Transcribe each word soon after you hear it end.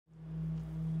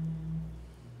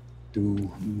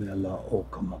Tu mela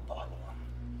okamapalo.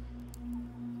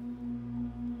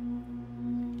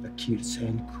 Akir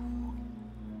senku.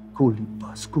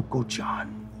 Kulipas kukojan.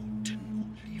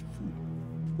 Ulifu.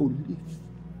 Ulif.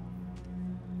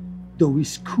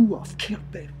 Dois ku of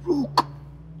kirberuk.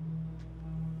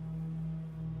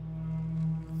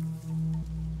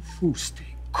 Fuste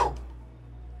ku.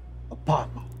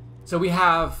 Apollo. So we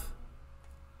have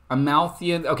a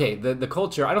Malthian. Okay, the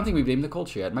culture. I don't think we've named the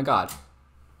culture yet. My God.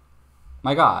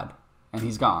 My God. And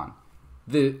he's gone.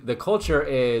 The culture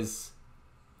is.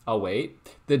 Oh, wait.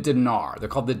 The Dinar. They're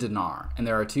called the Dinar. And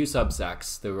there are two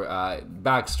subsects. The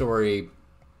backstory,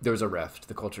 there was a rift.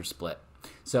 The culture split.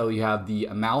 So you have the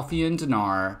Amalthian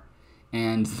Dinar.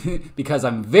 And because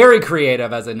I'm very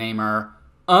creative as a namer,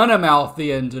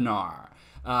 Unamalthian Dinar.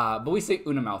 But we say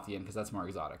Unamalthian because that's more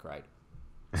exotic, right?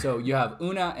 So you have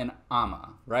Una and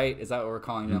Ama, right? Is that what we're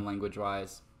calling them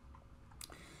language-wise?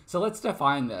 So let's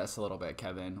define this a little bit,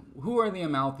 Kevin. Who are the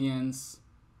Amalthians?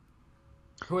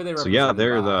 Who are they So represented yeah,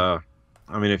 they're by?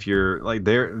 I mean, if you're like,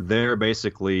 they're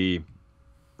basically,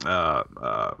 uh,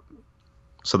 uh,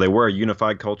 so they were a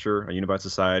unified culture, a unified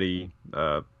society,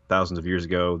 thousands of years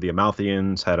ago. The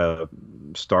Amalthians had a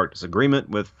start disagreement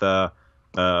with the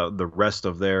rest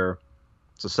of their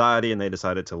society, and they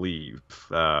decided to leave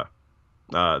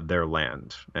their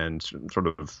land and sort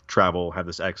of travel, have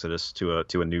this exodus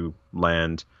to a new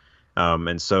land.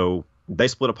 And so they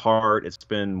split apart. It's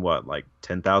been what, like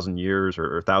 10,000 years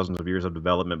or thousands of years of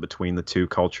development between the two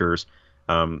cultures.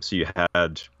 So you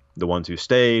had the ones who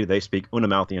stayed, they speak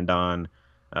Unamalthian Daan.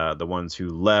 The ones who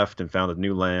left and founded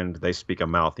new land, they speak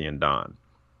Amalthian Daan.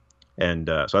 And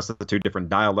so that's the two different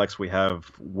dialects we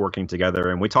have working together.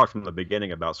 And we talked from the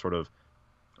beginning about sort of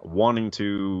wanting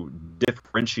to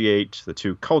differentiate the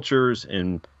two cultures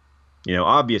in,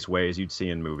 obvious ways you'd see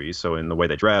in movies. So in the way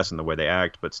they dress and the way they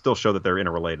act, but still show that they're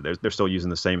interrelated. They're still using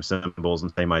the same symbols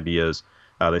and same ideas.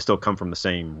 They still come from the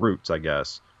same roots, I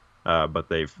guess, but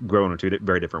they've grown in two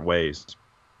very different ways.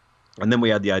 And then we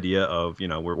had the idea of,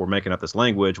 we're making up this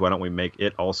language. Why don't we make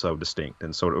it also distinct?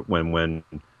 And sort of when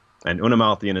an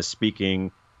Unamalthian is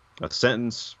speaking a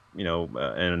sentence,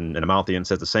 and an Amalthian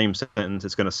says the same sentence,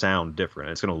 it's going to sound different.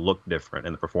 It's going to look different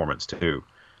in the performance too.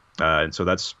 And so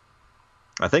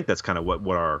I think that's kind of what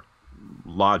our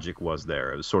logic was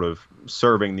there. It was sort of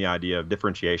serving the idea of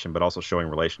differentiation, but also showing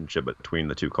relationship between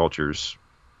the two cultures.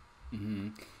 Mm-hmm.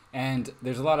 And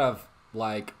there's a lot of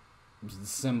like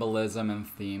symbolism and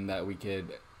theme that we could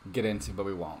get into, but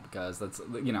we won't because that's,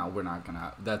 we're not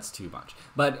gonna, that's too much.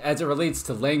 But as it relates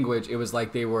to language, it was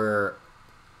like they were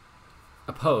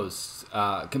opposed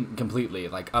completely.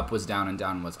 Like up was down and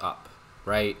down was up,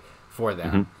 right, for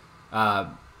them.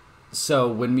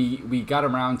 So when we got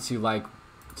around to like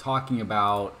talking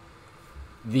about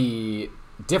the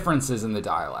differences in the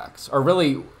dialects, or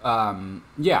really the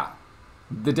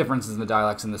differences in the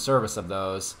dialects and the service of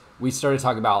those, we started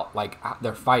talking about like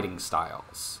their fighting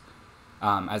styles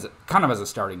as a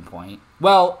starting point.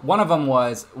 Well, one of them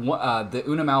was the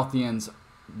Unamalthians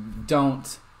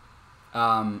don't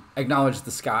acknowledge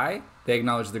the sky, they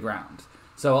acknowledge the ground.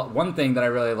 So one thing that I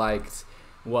really liked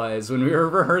was when we were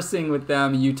rehearsing with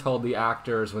them, you told the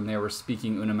actors when they were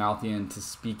speaking Unamalthian to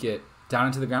speak it down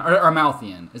into the ground, or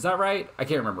Amalthian. Is that right? I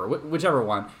can't remember. Whichever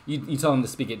one. You told them to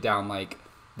speak it down like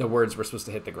the words were supposed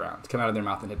to hit the ground, come out of their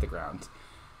mouth and hit the ground.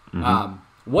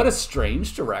 What a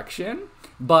strange direction,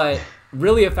 but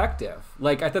really effective.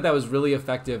 Like I thought that was really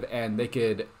effective, and they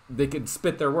could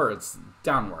spit their words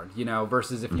downward,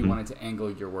 versus if you wanted to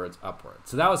angle your words upward.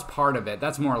 So that was part of it.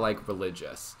 That's more like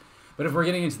religious. But if we're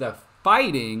getting into the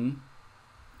fighting,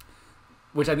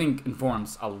 which I think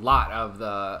informs a lot of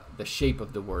the shape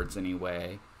of the words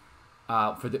anyway,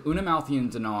 for the Unamalthian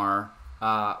Dinar,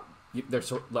 they're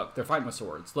fighting with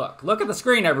swords. Look at the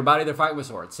screen, everybody. They're fighting with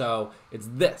swords. So it's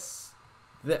this,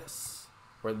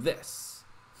 or this.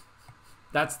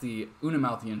 That's the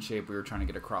Unamalthian shape we were trying to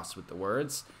get across with the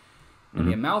words. And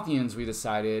the Amalthians, we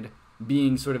decided,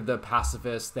 being sort of the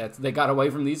pacifists, that they got away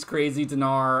from these crazy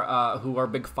Dinar who are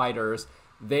big fighters,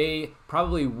 they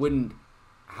probably wouldn't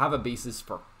have a basis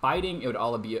for fighting. It would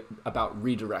all be about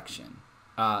redirection.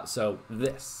 So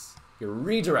this, you're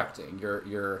redirecting,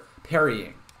 you're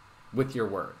parrying with your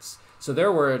words. So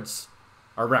their words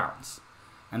are rounds,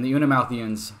 and the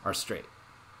Unamalthians are straight.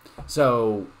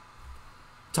 So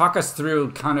talk us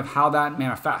through kind of how that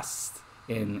manifests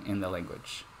in the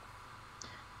language.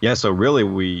 Yeah, so really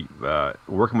we,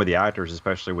 working with the actors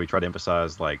especially, we try to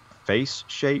emphasize like face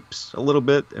shapes a little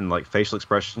bit and like facial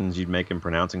expressions you'd make in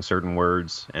pronouncing certain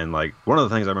words. And like one of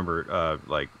the things I remember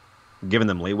like giving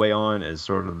them leeway on is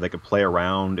sort of they could play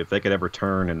around if they could ever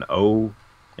turn an O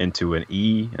into an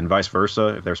E and vice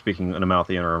versa. If they're speaking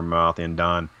Unamalthian or Unamalthian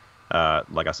Daan,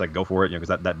 like I said, go for it, because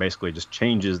that basically just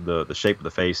changes the shape of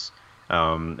the face.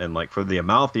 And like for the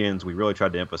Amalthians, we really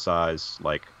tried to emphasize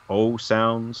like O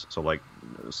sounds, so like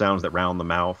sounds that round the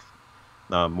mouth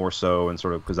more so, and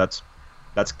sort of because that's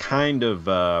kind of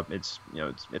it's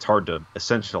hard to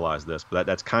essentialize this, but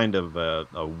that's kind of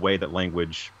a way that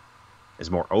language is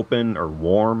more open or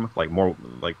warm, like more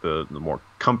like the more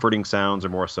comforting sounds are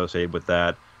more associated with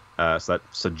that. So that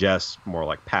suggests more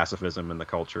like pacifism in the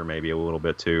culture, maybe a little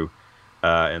bit too.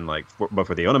 And like, but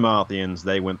for the Unamalthians,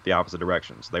 they went the opposite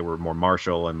directions. They were more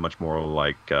martial and much more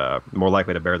like more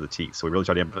likely to bare the teeth. So we really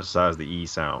tried to emphasize the E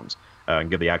sounds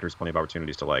and give the actors plenty of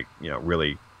opportunities to like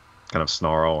really kind of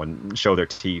snarl and show their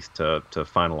teeth to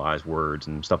finalize words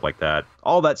and stuff like that.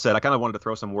 All that said, I kind of wanted to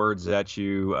throw some words at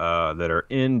you that are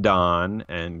in Daan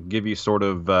and give you sort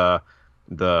of the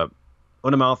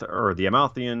Unamalth or the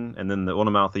Amalthian, and then the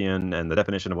Unamalthian and the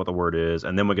definition of what the word is,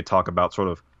 and then we could talk about sort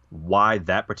of why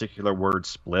that particular word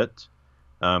split.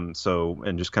 And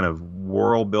just kind of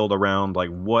world build around like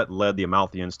what led the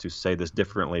Amalthians to say this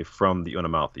differently from the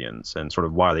Unamalthians, and sort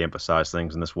of why they emphasize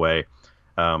things in this way.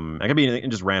 It could be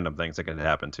just random things that could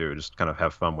happen too. Just kind of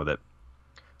have fun with it.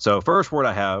 So first word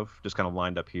I have just kind of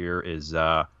lined up here is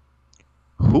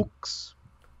hooks.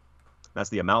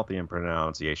 That's the Amalthian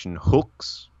pronunciation,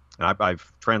 hooks. And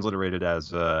I've transliterated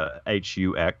as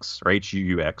H-U-X or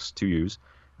H-U-U-X, two U's.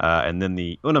 And then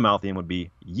the Unamalthian would be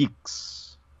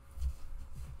yeeks.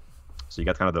 So you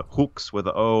got kind of the hooks with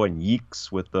the O and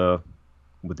yeeks with the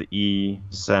E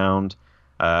sound.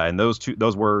 And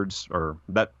those words, or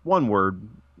that one word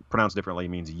pronounced differently,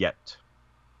 means yet.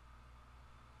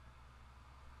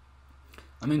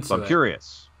 I'm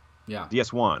curious. Yeah.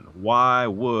 DS1, why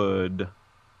would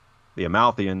the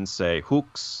Amalthians say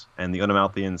hooks and the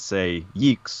Unamalthians say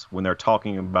yeeks when they're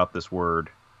talking about this word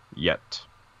yet?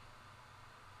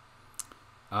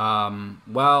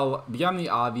 Well, beyond the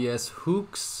obvious,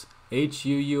 hooks,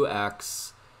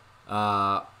 H-U-U-X,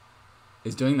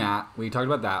 is doing that. We talked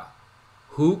about that.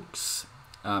 Hooks,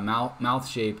 mouth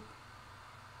shape.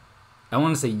 I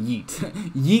want to say yeet.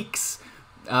 Yeeks,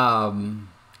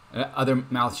 other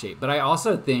mouth shape. But I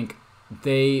also think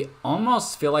they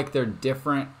almost feel like they're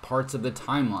different parts of the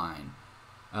timeline.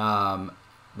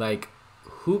 Like,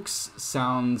 hooks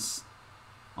sounds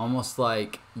almost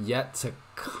like yet to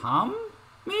come,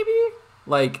 maybe?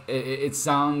 Like, it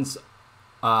sounds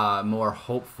more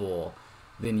hopeful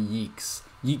than yeeks.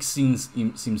 Yeeks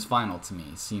seems final to me.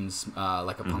 Seems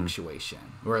like a punctuation.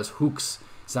 Whereas hooks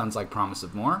sounds like promise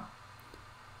of more.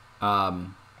 I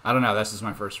don't know. That's just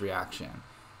my first reaction.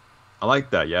 I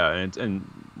like that, yeah, and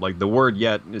like the word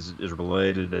 "yet" is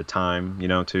related to time,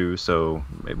 too. So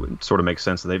it would sort of make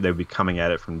sense that they would be coming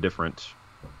at it from different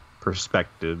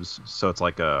perspectives. So it's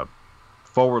like a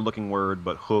forward-looking word,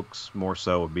 but hooks more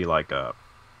so would be like a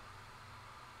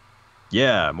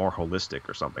more holistic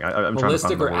or something. I'm trying to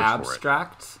find the holistic or words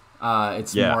abstract. For it.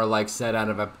 It's more like said out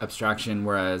of abstraction.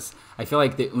 Whereas I feel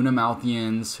like the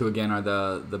Unamalthians, who again are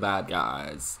the bad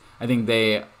guys, I think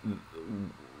they,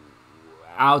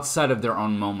 outside of their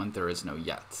own moment, there is no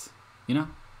yet.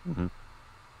 Mm-hmm.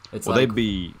 It's well, like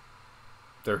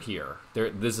they're here.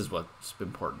 This is what's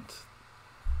important.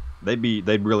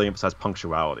 They'd really emphasize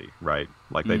punctuality, right?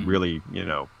 Like they'd really, you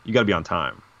got to be on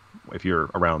time if you're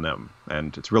around them,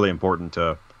 and it's really important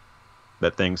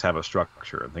that things have a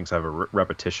structure and things have a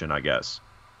repetition, I guess.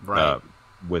 Right.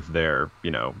 With their,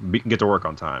 get to work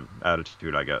on time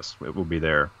attitude, I guess it will be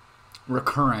their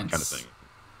recurrence kind of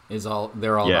thing.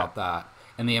 They're all about that,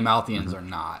 and the Amalthians are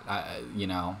not.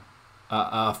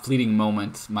 A fleeting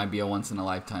moment might be a once in a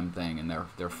lifetime thing, and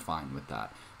they're fine with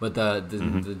that. But the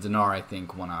Dinar, I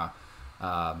think, want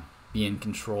to be in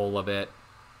control of it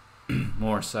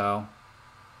more so.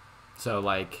 So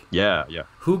like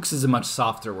hooks is a much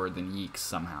softer word than yeeks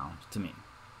somehow to me.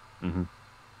 Mm-hmm.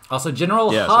 Also,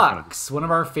 General Hux, one of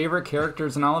our favorite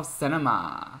characters in all of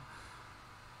cinema.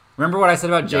 Remember what I said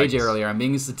about JJ earlier? I'm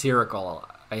being satirical.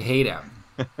 I hate him.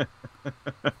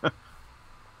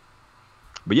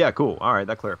 But yeah, cool. All right,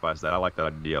 that clarifies that. I like that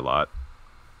idea a lot.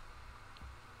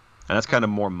 And that's kind of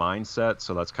more mindset,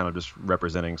 so that's kind of just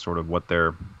representing sort of what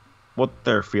they're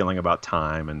feeling about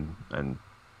time and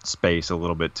space a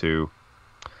little bit too.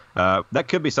 That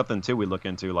could be something too we look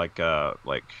into, like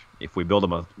if we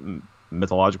build a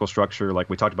mythological structure, like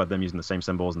we talked about them using the same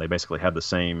symbols, and they basically have the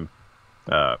same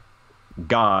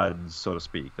gods, so to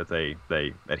speak, that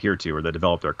they adhere to or they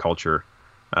develop their culture.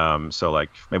 So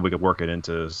like maybe we could work it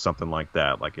into something like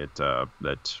that, like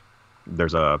that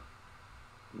there's a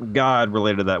god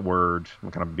related to that word. I'm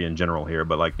kind of being general here,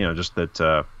 but like just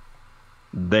that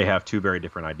they have two very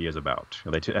different ideas about.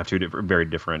 Have two very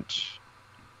different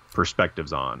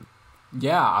perspectives on.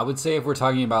 Yeah, I would say if we're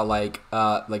talking about like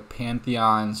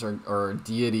pantheons or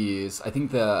deities, I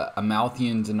think the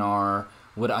Amalthean Dinar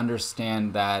would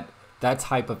understand that that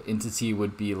type of entity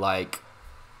would be like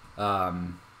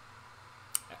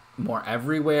more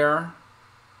everywhere,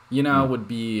 would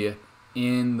be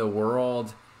in the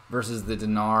world, versus the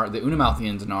Dinar, the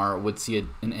Unamalthian Dinar would see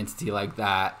an entity like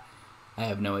that. I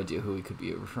have no idea who we could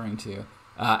be referring to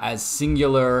as a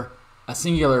singular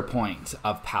point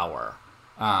of power.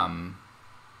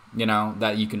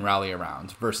 That you can rally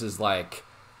around, versus like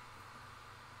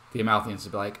the Amalthians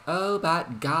would be like, oh,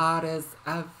 but God is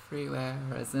everywhere,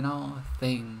 as in all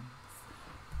things.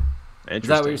 Interesting. Is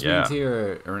that what you're speaking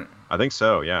to? Or I think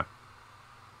so, yeah.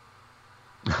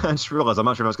 I just realized I'm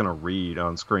not sure if I was going to read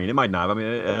on screen. It might not. I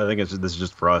mean, I think this is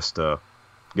just for us to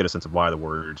get a sense of why the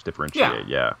words differentiate.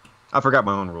 Yeah. I forgot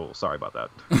my own rules. Sorry about that.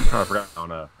 I forgot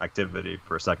on activity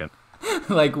for a second.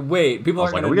 Like, wait, people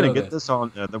aren't going to know. Are we going to get this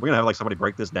on? We're going to have like somebody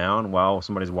break this down while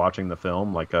somebody's watching the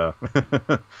film, like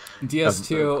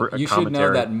DS2. You should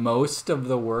know that most of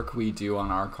the work we do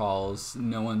on our calls,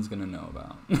 no one's going to know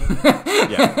about.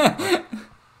 Yeah,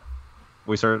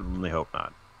 we certainly hope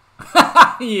not.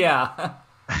 Yeah.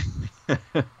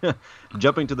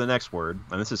 Jumping to the next word,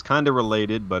 and this is kind of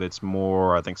related, but it's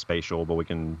more, I think, spatial. But we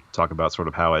can talk about sort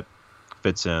of how it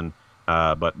fits in.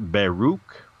 But Beiruk,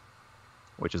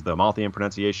 which is the Amalthian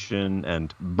pronunciation,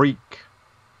 and Breek,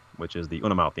 which is the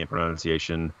Unamalthian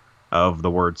pronunciation of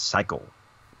the word cycle.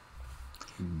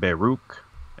 Beiruk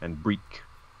and Breek.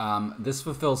 This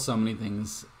fulfills so many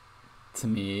things to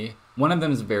me. One of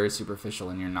them is very superficial,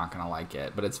 and you're not going to like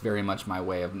it, but it's very much my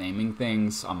way of naming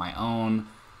things on my own,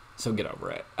 so get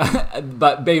over it.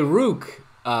 But Beiruk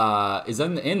is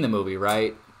in the movie,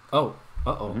 right? Oh,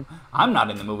 uh-oh. Mm-hmm. I'm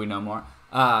not in the movie no more.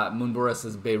 Moonbora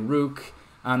says Beiruk.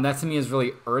 That to me is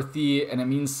really earthy, and it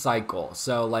means cycle.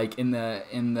 So, like in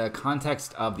the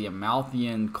context of the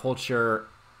Amalthian culture,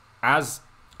 as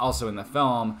also in the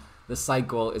film, the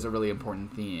cycle is a really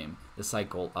important theme. The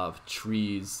cycle of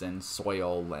trees and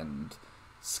soil and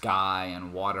sky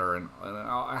and water, and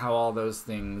how all those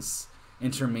things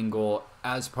intermingle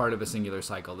as part of a singular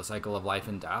cycle. The cycle of life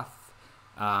and death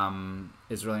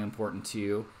is really important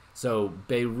too. So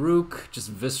Beiruk,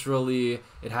 just viscerally,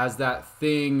 it has that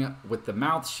thing with the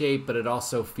mouth shape, but it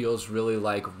also feels really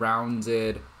like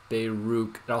rounded.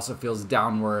 Beiruk, it also feels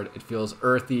downward. It feels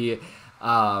earthy.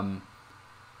 All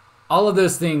of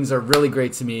those things are really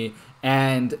great to me,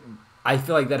 and I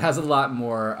feel like that has a lot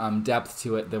more depth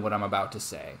to it than what I'm about to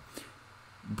say.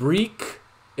 Breek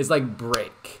is like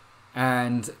break,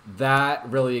 and that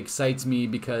really excites me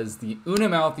because the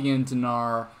Unamalthian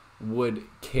Dinar would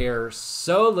care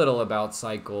so little about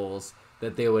cycles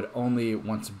that they would only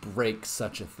want to break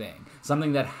such a thing.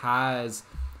 Something that has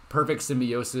perfect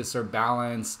symbiosis or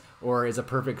balance or is a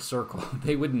perfect circle.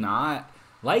 They would not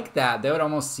like that. They would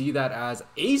almost see that as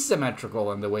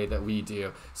asymmetrical in the way that we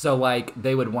do. So like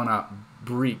they would want to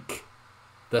break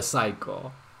the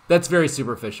cycle. That's very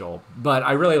superficial, but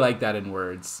I really like that in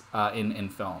words, in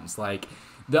films. Like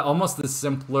the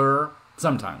simpler,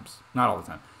 sometimes, not all the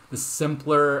time, the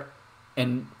simpler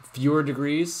and fewer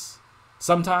degrees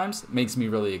sometimes makes me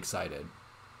really excited.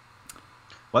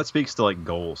 Well, that speaks to like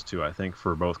goals too, I think,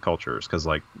 for both cultures, because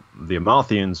like the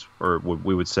Amalthians, or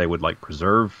we would say, would like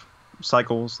preserve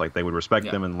cycles, like they would respect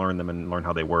them and learn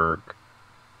how they work.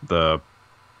 The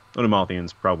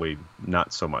Unamalthians probably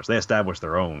not so much. They establish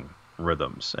their own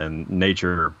rhythms, and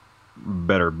nature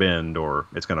better bend or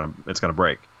it's gonna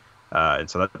break. And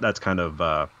so that's kind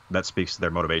of that speaks to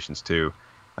their motivations too.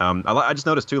 I just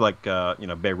noticed too, like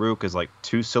Beiruk is like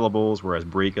 2 syllables, whereas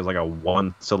Breek is like a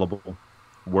 1 syllable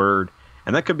word,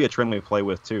 and that could be a trend we play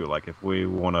with too. Like if we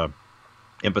want to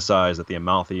emphasize that the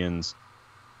Amalthians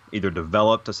either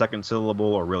developed a second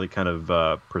syllable or really kind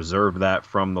of preserved that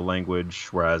from the language,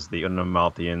 whereas the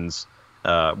Unamalthians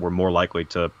were more likely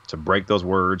to break those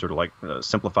words or to like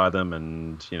simplify them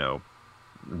and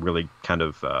really kind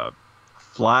of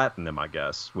flatten them, I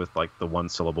guess, with like the 1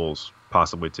 syllables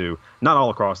possibly too. Not all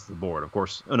across the board, of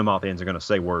course. Unamalthians are going to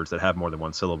say words that have more than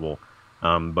 1 syllable,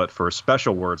 but for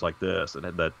special words like this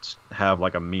that have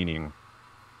like a meaning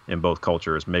in both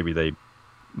cultures, maybe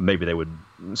they would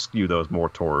skew those more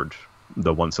toward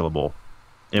the 1 syllable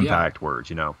impact words.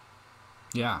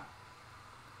 Yeah,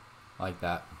 I like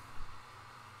that.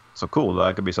 So cool.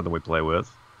 That could be something we play with.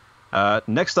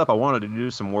 Next up, I wanted to do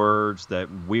some words that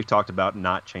we've talked about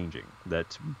not changing,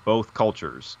 that both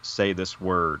cultures say this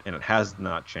word and it has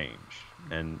not changed.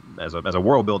 And as a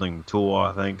world building tool,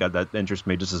 I think that interests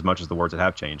me just as much as the words that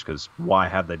have changed. Because why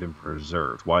have they been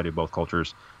preserved? Why do both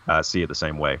cultures see it the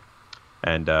same way?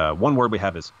 And one word we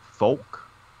have is folk.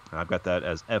 I've got that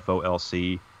as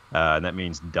FOLC, and that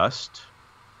means dust.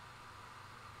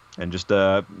 And just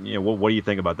what do you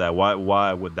think about that?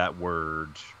 Why would that word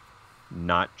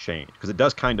not change? Because it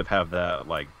does kind of have that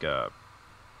like a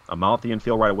Malthian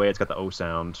feel right away. It's got the O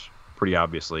sound pretty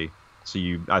obviously. So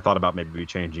I thought about maybe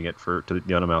changing it to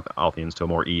the Unamalthians to a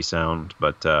more E sound.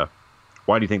 But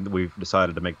why do you think that we've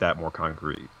decided to make that more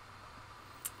concrete?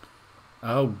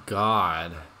 Oh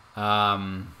God.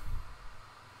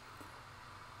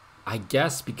 I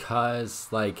guess because,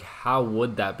 like, how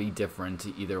would that be different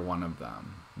to either one of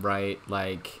them, right?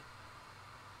 Like,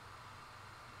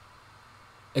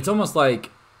 it's almost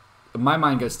like my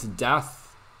mind goes to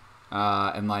death,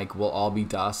 and, like, we'll all be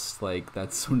dust. Like,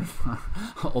 that's sort of our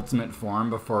ultimate form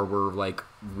before we're, like,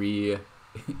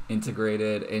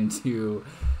 reintegrated into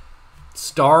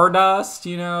stardust,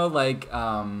 you know? Like,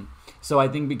 so I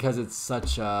think because it's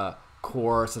such a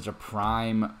core, such a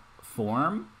prime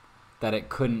form, that it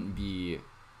couldn't be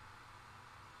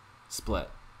split,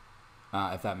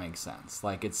 if that makes sense.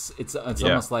 Like it's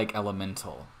almost like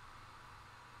elemental.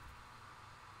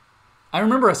 I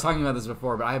remember us talking about this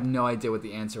before, but I have no idea what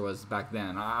the answer was back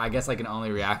then. I guess I can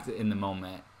only react in the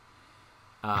moment.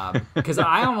 Because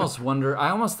I almost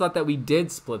thought that we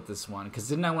did split this one. Because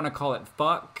didn't I want to call it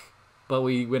fuck? But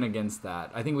we went against that.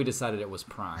 I think we decided it was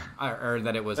prime, or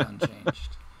that it was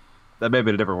unchanged. That may have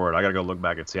been a different word. I gotta go look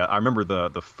back and see. I remember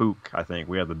the fook. I think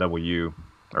we had the double U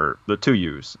or the two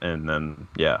U's, and then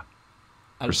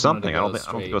or something. I don't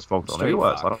think it was folk. Maybe it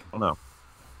was. I don't know.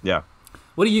 Yeah.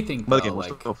 What do you think? But again, we're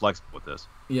still flexible with this.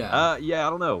 Yeah. Yeah.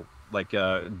 I don't know. Like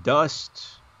dust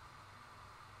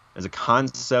as a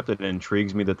concept, it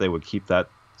intrigues me that they would keep that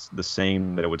the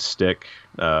same. That it would stick.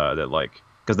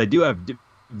 Because they do have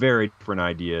very different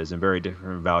ideas and very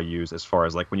different values as far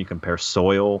as like when you compare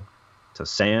soil to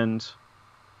sand.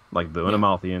 Like the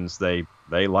Unamalthians, they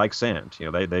like sand. You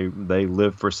know, they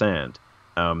live for sand,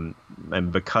 and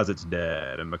because it's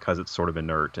dead and because it's sort of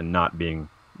inert and not being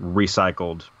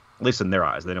recycled, at least in their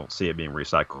eyes, they don't see it being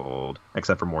recycled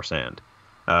except for more sand.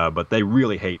 But they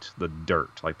really hate the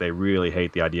dirt. Like they really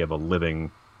hate the idea of a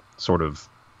living, sort of,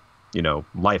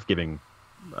 life-giving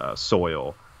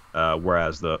soil.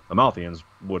 Whereas the Amalthians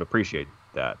would appreciate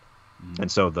that,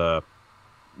 and so the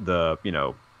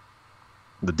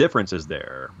difference is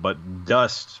there, but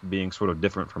dust being sort of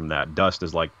different from that. Dust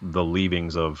is like the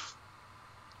leavings of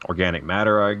organic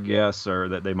matter, I guess, or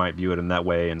that they might view it in that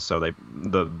way. And so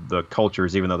the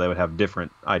cultures, even though they would have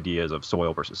different ideas of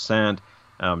soil versus sand,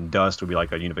 dust would be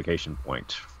like a unification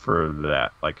point for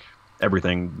that. Like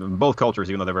everything, both cultures,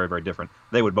 even though they're very, very different,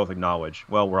 they would both acknowledge,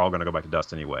 well, we're all going to go back to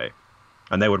dust anyway.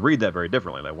 And they would read that very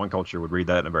differently. Like one culture would read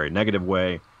that in a very negative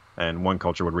way, and one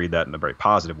culture would read that in a very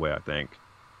positive way, I think.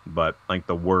 But like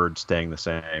the word staying the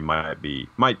same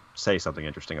might say something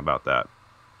interesting about that.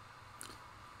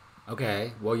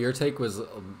 Okay, well, your take was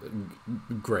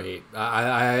great.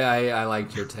 I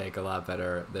liked your take a lot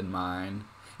better than mine.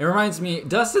 It reminds me,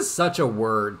 dust is such a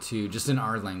word too, just in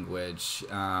our language.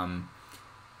 It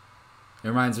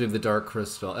reminds me of the Dark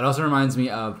Crystal. It also reminds me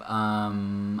of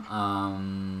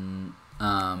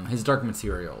his Dark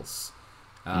Materials.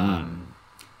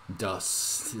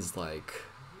 Dust is like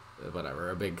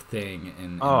a big thing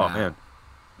in that. Man,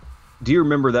 do you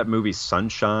remember that movie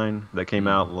Sunshine that came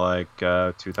out like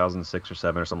 2006 or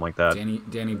 7 or something like that?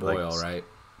 Danny Boyle, right?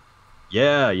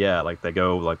 Yeah, like they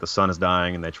go, like the sun is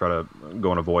dying and they try to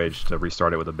go on a voyage to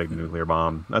restart it with a big nuclear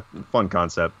bomb. That's a fun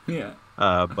concept. Yeah.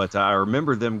 But I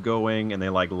remember them going and they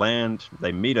like land,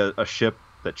 they meet a ship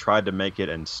that tried to make it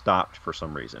and stopped for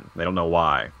some reason. They don't know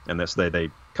why. And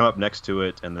they come up next to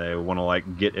it and they want to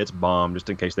like get its bomb just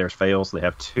in case theirs fails. So they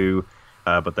have two,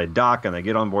 but they dock and they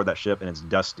get on board that ship and it's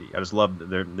dusty. I just love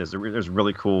there's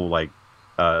really cool like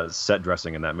set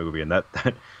dressing in that movie, and that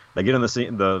they get on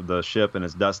the ship and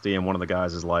it's dusty, and one of the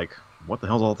guys is like, "What the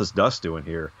hell's all this dust doing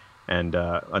here?" And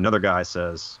another guy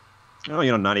says, "Oh,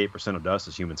 98% of dust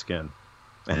is human skin,"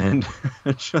 and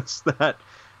just that.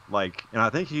 Like, and I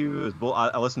think he was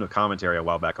I listened to a commentary a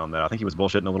while back on that. I think he was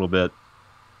bullshitting a little bit,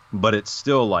 but it's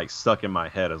still like stuck in my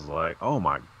head as like, oh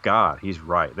my God, he's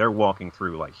right. They're walking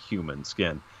through like human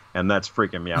skin, and that's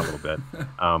freaking me out a little bit.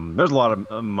 There's a lot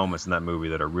of moments in that movie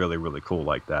that are really, really cool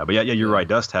like that. But yeah, you're right.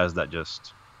 Dust has that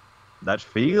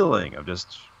feeling of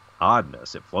just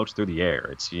oddness. It floats through the air.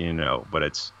 It's but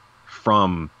it's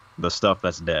from the stuff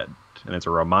that's dead, and it's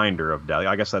a reminder of death.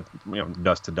 I guess that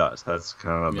dust to dust. That's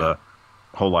kind of the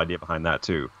whole idea behind that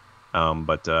too.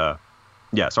 But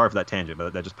Yeah, sorry for that tangent,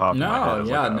 but that just popped in my head. No, As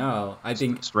yeah, like a no. I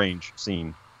think strange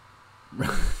scene.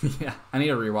 yeah, I need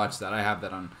to rewatch that. I have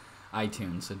that on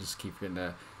iTunes. So just keep forgetting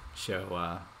to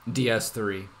show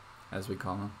DS3, as we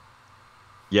call him.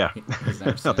 Yeah, He's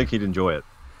never I seen think he'd enjoy it.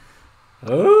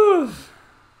 Oh,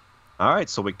 All right,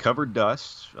 so we covered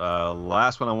dust.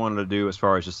 Last one I wanted to do, as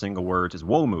far as just single words, is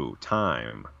womu,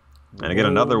 time. And again,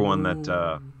 another one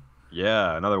that,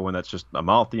 yeah, another one that's just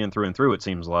Amalthean through and through, it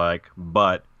seems like.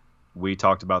 But we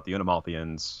talked about the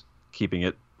Unamalthians keeping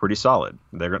it pretty solid.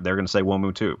 They're going to say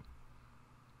womu too.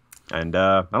 And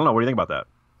I don't know, what do you think about that?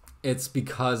 it's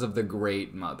because of the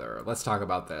Great Mother. Let's talk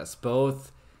about this.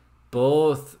 Both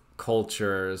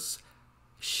cultures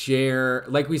share,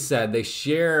 like we said, they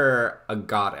share a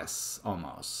goddess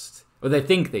almost, or they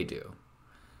think they do,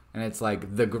 and it's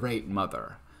like the Great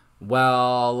Mother.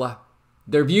 Well,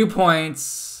 their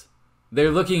viewpoints,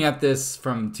 they're looking at this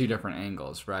from two different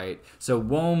angles, right? So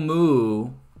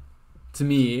Womu, to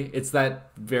me, it's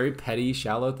that very petty,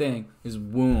 shallow thing, is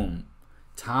womb.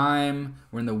 Time,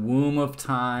 we're in the womb of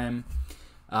time,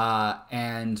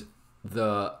 and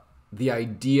the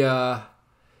idea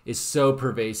is so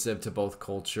pervasive to both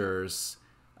cultures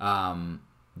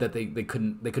that they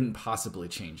couldn't possibly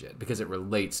change it because it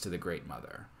relates to the Great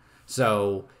Mother.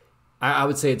 So I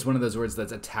would say it's one of those words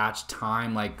that's attached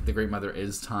time, like the Great Mother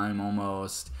is time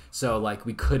almost. So like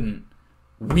we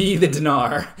the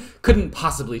Dinar couldn't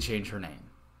possibly change her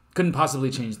name, couldn't possibly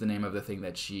change the name of the thing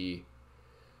that she.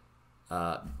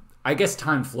 I guess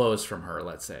time flows from her.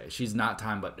 Let's say she's not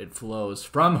time, but it flows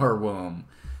from her womb.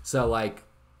 So like.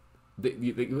 It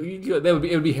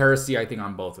would be heresy, I think,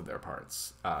 on both of their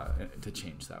parts to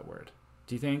change that word.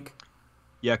 Do you think?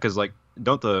 Yeah, because like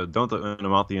don't the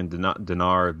Unamalthian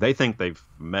Dinar, they think they've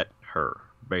met her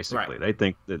basically. Right. They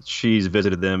think that she's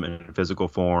visited them in physical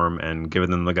form and given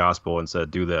them the gospel and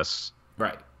said, "Do this."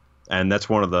 Right. And that's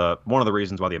one of the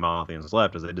reasons why the Amalthians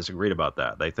left, is they disagreed about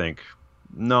that. They think,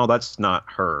 no, that's not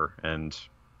her, and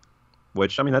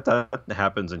which, I mean, that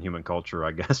happens in human culture,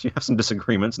 I guess. You have some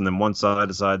disagreements, and then one side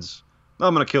decides, oh,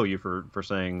 I'm going to kill you for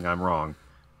saying I'm wrong.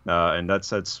 And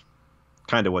that's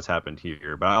kind of what's happened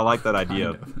here. But I like that idea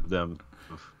of them.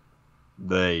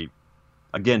 They,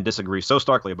 again, disagree so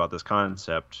starkly about this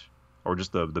concept, or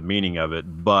just the meaning of it,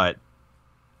 but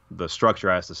the structure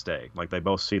has to stay. Like, they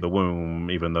both see the womb,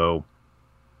 even though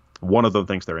one of them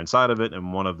thinks they're inside of it,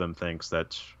 and one of them thinks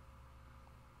that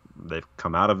they've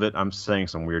come out of it. I'm saying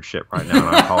some weird shit right now,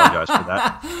 and I apologize for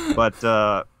that.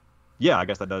 But yeah, I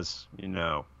guess that does,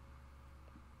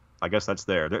 I guess that's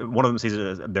there. One of them sees it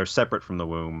as they're separate from the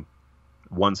womb.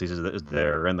 One sees it as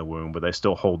they're in the womb, but they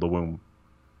still hold the womb.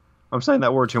 I'm saying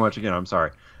that word too much again. I'm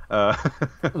sorry.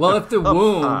 Well, if the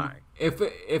womb,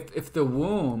 if the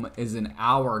womb is an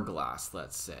hourglass,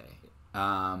 let's say,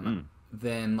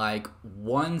 then like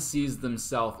one sees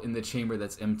themselves in the chamber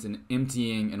that's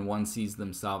emptying, and one sees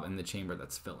themselves in the chamber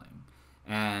that's filling.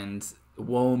 And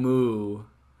Womu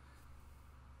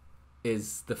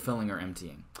is the filling or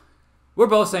emptying. We're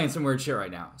both saying some weird shit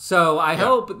right now, so I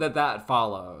hope that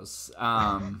follows.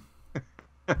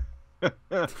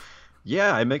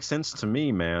 Yeah, it makes sense to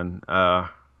me, man. I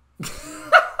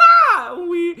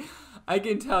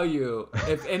can tell you,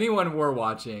 if anyone were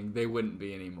watching, they wouldn't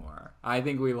be anymore. I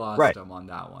think we lost them on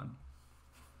that one.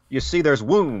 You see, there's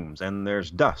wombs, and there's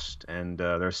dust, and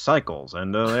there's cycles,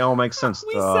 and they all make sense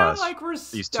we to sound us. Like we're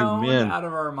these stoned 2 men out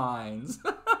of our minds.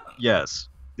 Yes.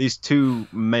 These 2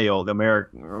 male,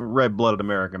 red-blooded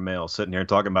American males sitting here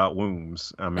talking about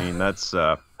wombs. I mean, that's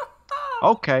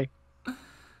okay.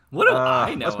 What do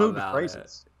I know let's move about to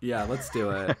phrases. It? Yeah, let's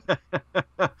do it.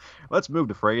 Let's move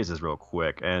to phrases real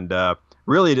quick. And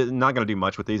really not going to do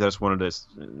much with these. I just wanted to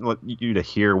let you to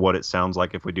hear what it sounds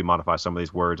like if we do modify some of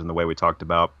these words in the way we talked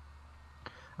about.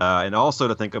 And also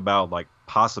to think about like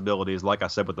possibilities, like I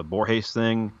said with the Borges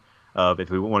thing, of if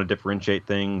we want to differentiate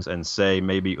things and say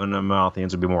maybe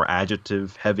Unamalthians would be more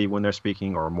adjective heavy when they're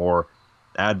speaking, or more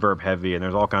adverb heavy, and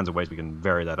there's all kinds of ways we can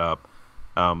vary that up.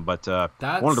 But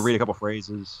I wanted to read a couple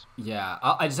phrases. Yeah,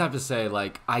 I just have to say,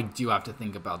 like, I do have to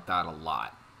think about that a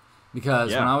lot.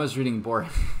 Because when I was reading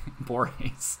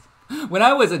Borges, when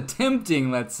I was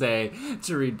attempting, let's say,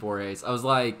 to read Borges, I was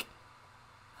like,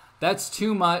 that's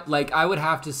too much. Like, I would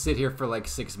have to sit here for, like,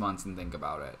 6 months and think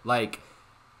about it. Like,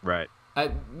 right.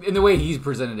 In the way he's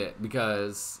presented it,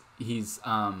 because he's,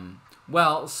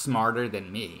 smarter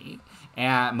than me,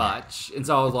 and much. And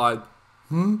so I was like,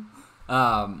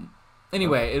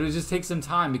 anyway, it would just take some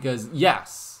time because,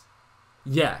 yes,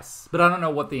 but I don't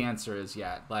know what the answer is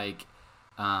yet. Like,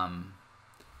 I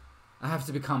have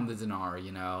to become the Dinar,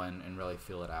 and really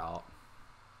feel it out.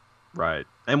 Right.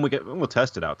 And we'll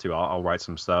test it out too. I'll write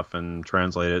some stuff and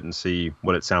translate it and see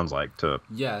what it sounds like to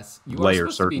Yes, you are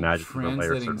layer supposed to be certain adjectives or layer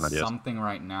translating certain ideas. something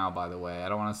right now, by the way. I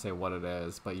don't want to say what it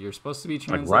is, but you're supposed to be Like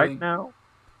right translating. now,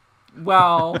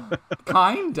 Well,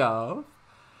 kind of.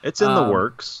 it's in the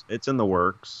works. It's in the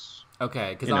works.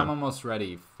 Okay, because You I'm know. almost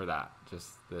ready for that. Just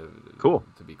Cool.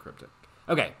 to be cryptic.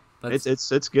 Okay,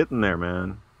 It's getting there,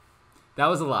 man. that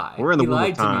was a lie. We're in the He womb of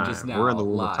lied to me just time. now. We're in the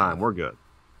womb of time. Live. We're good.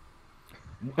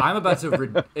 I'm about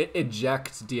to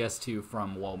eject DS2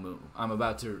 from Womu. I'm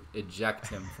about to eject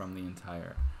him from the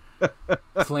entire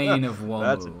plane of Womu.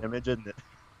 That's an image, isn't it?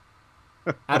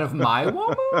 Out of my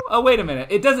Womu? Oh, wait a minute.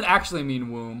 It doesn't actually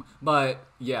mean womb, but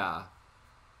yeah.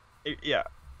 Yeah.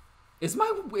 Is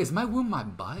my womb my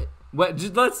butt? What?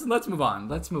 Let's move on.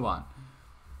 Let's move on.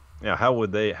 Yeah. How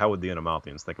would the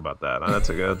Unamalthians think about that? That's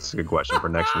a good question for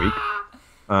next week.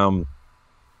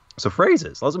 So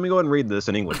phrases. Let me go ahead and read this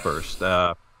in English first.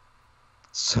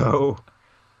 So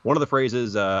one of the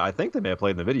phrases I think they may have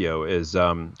played in the video is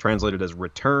translated as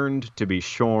 "returned to be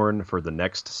shorn for the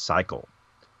next cycle."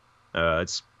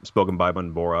 It's spoken by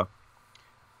Munbora.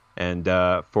 And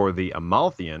for the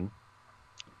Amalthian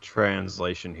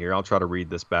translation here, I'll try to read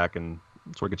this back and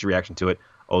sort of get your reaction to it.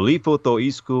 Olifu to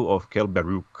isku of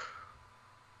Kelberuk.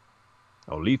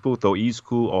 Olifu to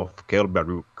isku of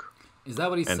Kelberuk. Is that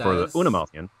what he says? And for the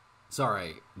Unamalthian,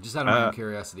 Sorry, just out of my own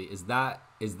curiosity, is that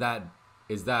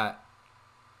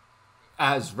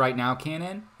as right now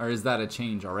canon, or is that a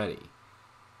change already?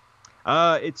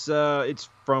 it's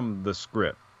from the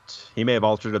script. He may have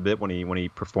altered it a bit when he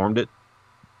performed it,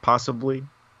 possibly.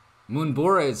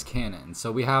 Munbora is canon, so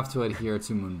we have to adhere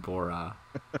to Munbora.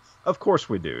 Of course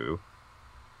we do.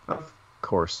 Of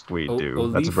course we do.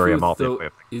 Olifu That's a very Amalthian way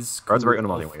of thinking. is Or that's a very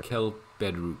Unamalthian way of thinking.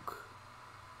 Kelberuk.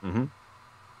 Mm-hmm.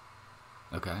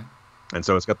 Okay. And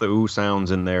so it's got the oo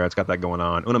sounds in there. It's got that going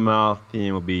on.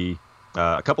 Unamalthian will be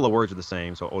a couple of words are the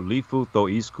same. So Olifu to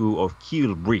isku of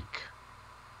Kilbrik.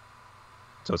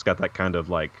 So it's got that kind of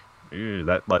like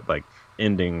that like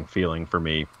ending feeling for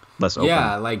me. Less open.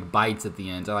 Yeah, like bites at the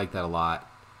end. I like that a lot.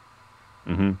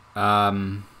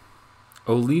 Mm-hmm.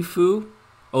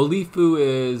 Olifu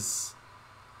is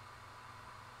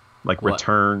Like what?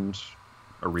 returned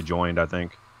or rejoined, I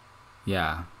think.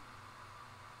 Yeah.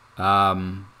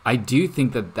 I do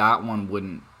think that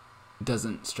one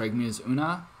doesn't strike me as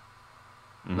Una.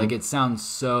 Mm-hmm. Like it sounds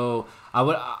so. I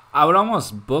would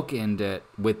almost bookend it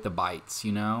with the bites,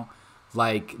 you know,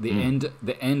 like the end.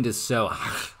 The end is so,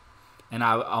 and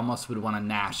I almost would want to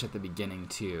gnash at the beginning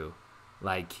too,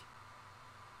 like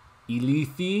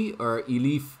Elifi or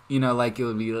Elif. You know, like it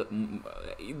would be.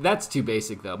 That's too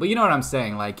basic though, but you know what I'm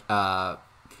saying, like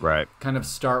Right. kind of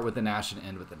start with the gnash and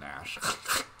end with the gnash.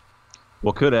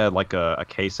 Well, could add like a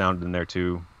K sound in there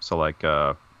too. So like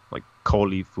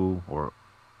Kolifu or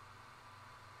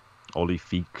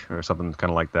Olifik or something kind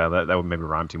of like that. That would maybe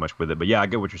rhyme too much with it. But yeah, I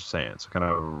get what you're saying. So kind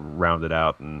of round it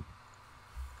out and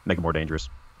make it more dangerous.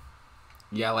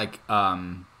 Yeah, like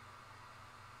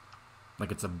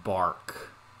it's a bark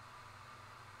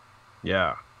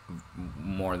Yeah.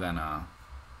 more than a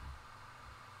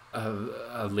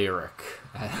lyric,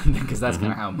 because that's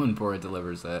kind of how Moonbora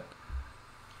delivers it.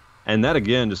 And that,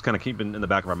 again, just kind of keeping in the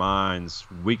back of our minds,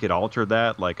 we could alter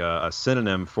that. Like a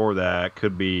synonym for that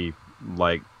could be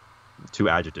like two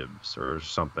adjectives or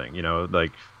something. You know,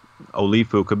 like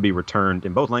Olifu could be returned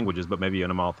in both languages, but maybe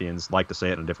Unamalthians like to say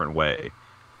it in a different way.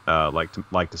 Like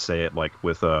to say it like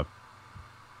with a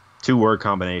two-word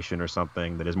combination or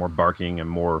something that is more barking and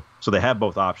more. So they have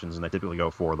both options, and they typically go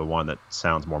for the one that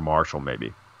sounds more martial,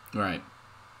 maybe. Right.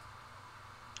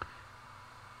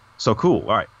 So cool.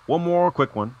 All right, one more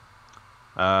quick one.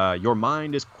 Your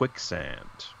mind is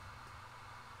quicksand.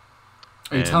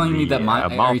 Are you telling me that are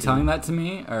you Amalthian- telling that to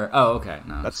me, or okay,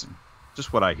 no, That's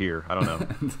just what I hear. I don't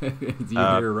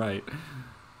know. you're right.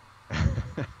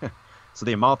 So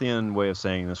the Amalthian way of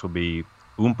saying this would be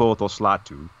umpo to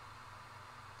slatu.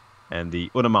 And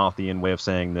the Unamalthian way of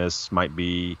saying this might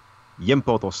be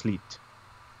yempo to slit.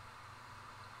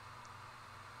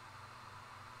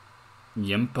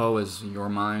 Yimpo is your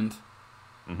mind.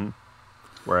 Mm-hmm.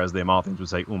 Whereas the Amalthians would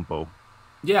say umpo.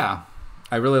 Yeah,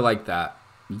 I really like that.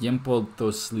 Yimpo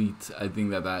to sleet. I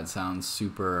think that sounds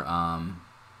super,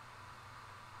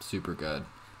 super good.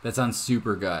 That sounds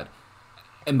super good.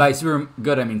 And by super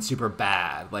good, I mean super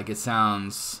bad. Like it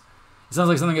sounds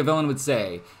like something a villain would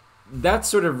say. That's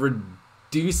sort of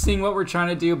reducing what we're trying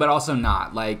to do, but also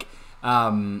not. Like,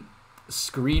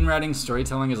 screenwriting,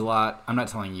 storytelling is a lot. I'm not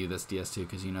telling you this, DS2,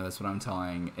 because you know that's what I'm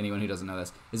telling anyone who doesn't know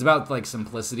this. It's about like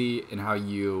simplicity in how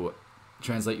you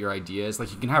translate your ideas.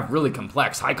 Like you can have really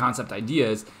complex, high concept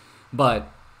ideas, but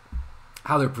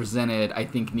how they're presented, I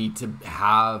think, need to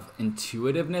have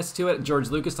intuitiveness to it. George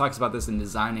Lucas talks about this in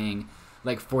designing,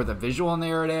 like, for the visual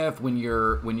narrative, when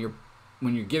you're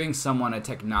giving someone a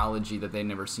technology that they've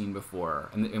never seen before,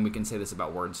 and we can say this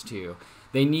about words too,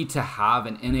 they need to have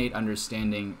an innate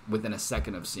understanding within a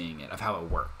second of seeing it, of how it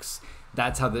works.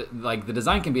 That's how the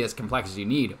design can be as complex as you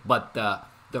need, but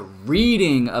the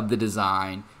reading of the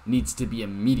design needs to be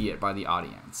immediate by the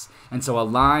audience. And so a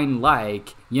line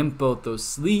like "Yempo to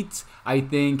slit," I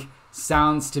think,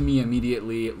 sounds to me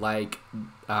immediately like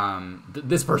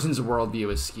this person's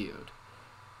worldview is skewed.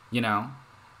 You know,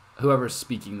 whoever's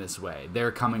speaking this way,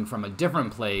 they're coming from a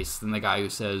different place than the guy who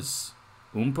says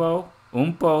 "umpo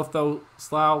tho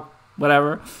slow,"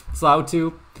 whatever, slow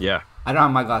too. Yeah. I don't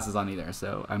have my glasses on either,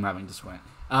 so I'm having to squint.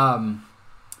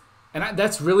 And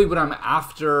that's really what I'm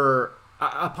after.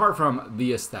 Apart from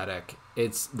the aesthetic,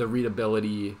 it's the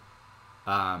readability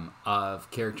of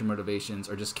character motivations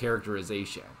or just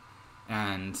characterization.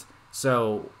 And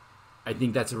so I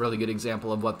think that's a really good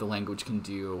example of what the language can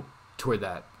do toward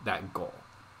that goal.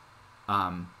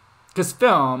 Because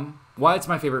film, why it's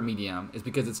my favorite medium, is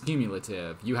because it's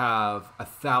cumulative. You have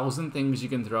 1,000 things you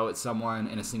can throw at someone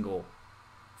in a single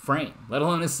frame, let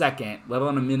alone a second, let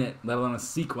alone a minute, let alone a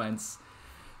sequence.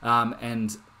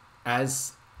 And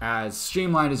as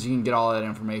streamlined as you can get all that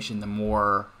information, the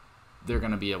more they're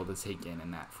going to be able to take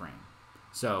in that frame.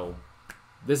 So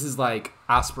this is like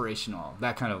aspirational,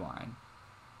 that kind of line.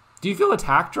 Do you feel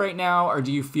attacked right now, or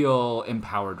do you feel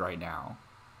empowered right now?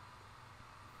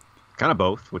 Kind of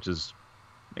both, which is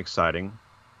exciting.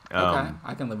 Okay,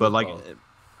 I can live but with like, both.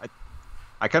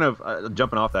 I kind of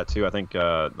jumping off that too. I think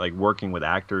like working with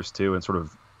actors too, and sort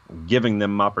of giving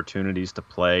them opportunities to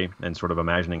play, and sort of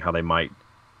imagining how they might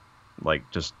like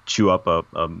just chew up a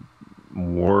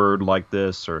word like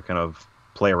this, or kind of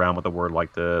play around with a word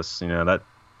like this. You know,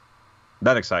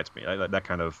 that excites me. That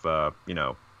kind of you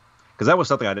know, because that was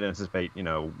something I didn't anticipate. You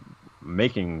know,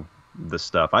 making this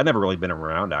stuff. I'd never really been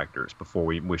around actors before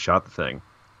we shot the thing,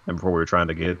 and before we were trying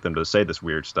to get them to say this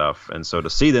weird stuff. And so to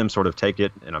see them sort of take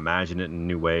it and imagine it in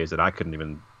new ways that I couldn't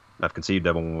even have conceived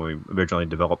of when we originally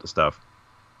developed the stuff,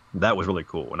 that was really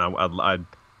cool. And I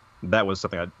that was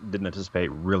something I didn't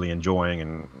anticipate really enjoying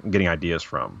and getting ideas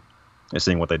from, and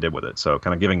seeing what they did with it. So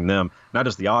kind of giving them, not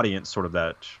just the audience, sort of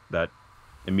that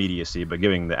immediacy, but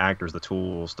giving the actors the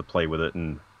tools to play with it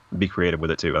and be creative with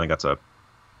it too. I think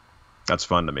that's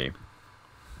fun to me.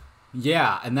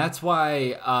 Yeah, and that's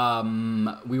why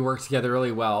we work together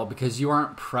really well, because you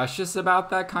aren't precious about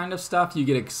that kind of stuff. You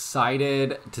get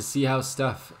excited to see how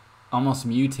stuff almost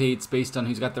mutates based on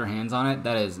who's got their hands on it.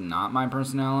 That is not my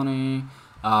personality.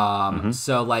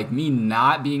 So like me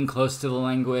not being close to the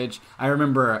language, I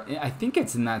remember, I think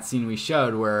it's in that scene we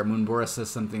showed where Moonbora says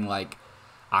something like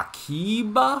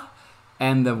Akiba,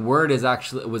 and the word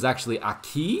was actually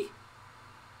Aki.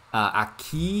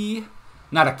 Aki.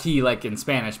 Not Aki like in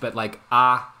Spanish, but like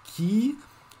Aki.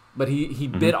 But he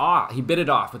bit it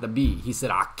off with a B. He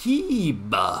said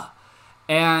Akiba.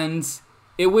 And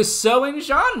it was so in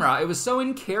genre. It was so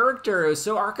in character. It was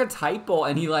so archetypal.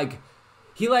 And he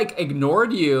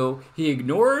ignored you. He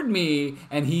ignored me.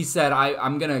 And he said,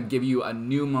 I'm going to give you a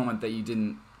new moment that you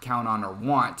didn't count on or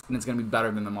want. And it's going to be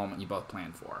better than the moment you both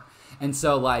planned for. And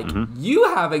so like you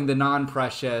having the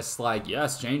non-precious, like,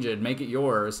 yes, change it, make it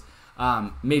yours,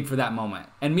 made for that moment.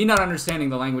 And me not understanding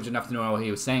the language enough to know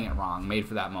he was saying it wrong made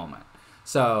for that moment.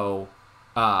 So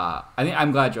I think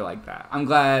I'm glad you're like that. I'm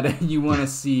glad you want to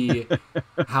see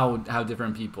how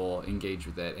different people engage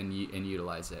with it and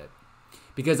utilize it.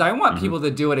 Because I want people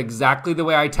to do it exactly the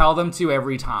way I tell them to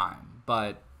every time.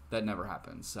 But that never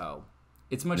happens. So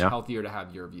it's much healthier to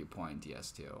have your viewpoint,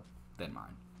 DS2, than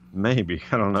mine. Maybe.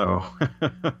 I don't know.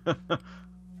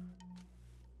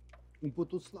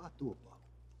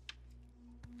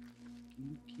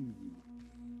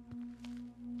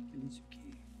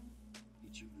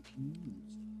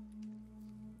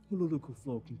 Ululuku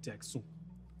flow context.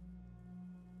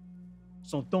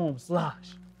 Son tom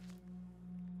slash.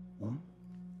 Huh?